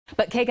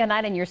But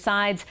KGUN-9 on your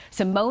sides,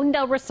 Simone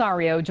Del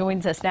Rosario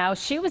joins us now.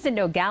 She was in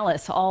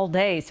Nogales all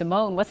day.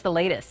 Simone, what's the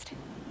latest?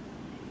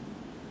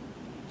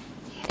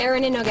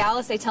 Aaron, in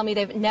Nogales, they tell me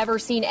they've never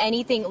seen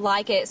anything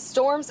like it.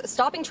 Storms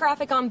stopping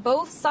traffic on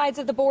both sides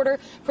of the border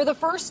for the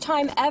first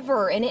time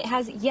ever, and it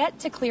has yet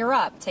to clear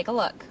up. Take a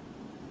look.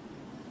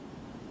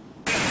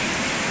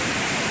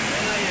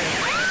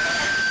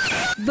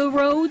 The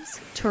roads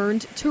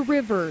turned to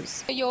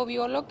rivers. Yvan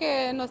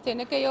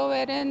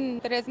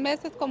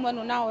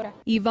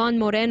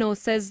Moreno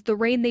says the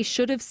rain they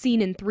should have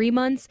seen in 3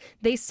 months,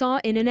 they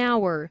saw in an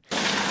hour.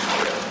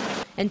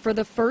 And for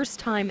the first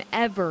time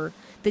ever,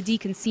 the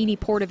DeConcini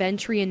Port of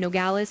Entry in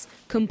Nogales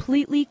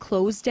completely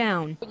closed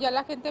down.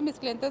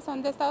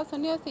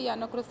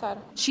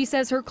 She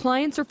says her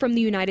clients are from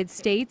the United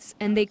States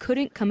and they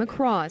couldn't come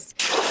across.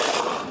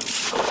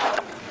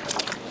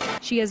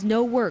 She has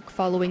no work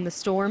following the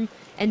storm,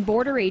 and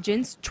border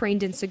agents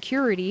trained in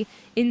security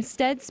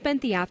instead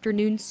spent the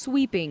afternoon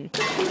sweeping.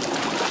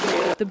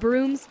 The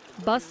brooms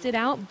busted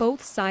out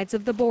both sides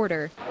of the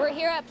border. We're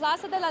here at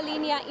Plaza de la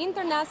Línea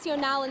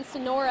Internacional in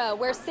Sonora,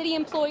 where city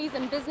employees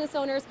and business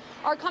owners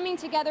are coming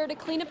together to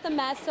clean up the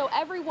mess so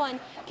everyone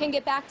can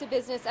get back to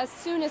business as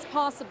soon as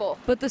possible.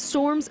 But the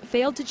storms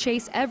failed to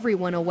chase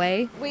everyone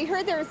away. We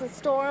heard there was a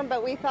storm,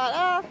 but we thought,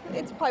 oh,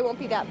 it probably won't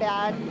be that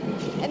bad.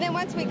 And then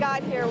once we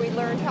got here, we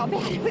learned how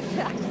bad it was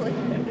actually.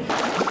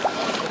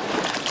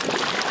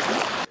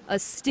 A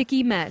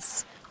sticky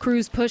mess.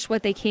 Crews push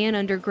what they can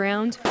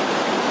underground,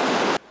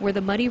 where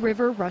the muddy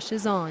river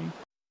rushes on.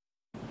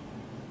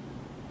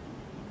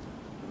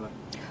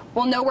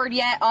 Well, no word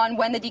yet on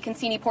when the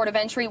DeConcini Port of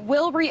Entry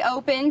will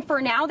reopen.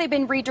 For now, they've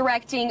been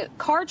redirecting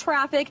car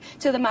traffic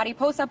to the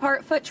Mariposa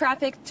part, foot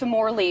traffic to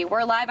Morley.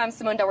 We're live. I'm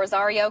Simone Del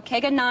Rosario,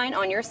 KGUN-9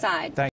 on your side.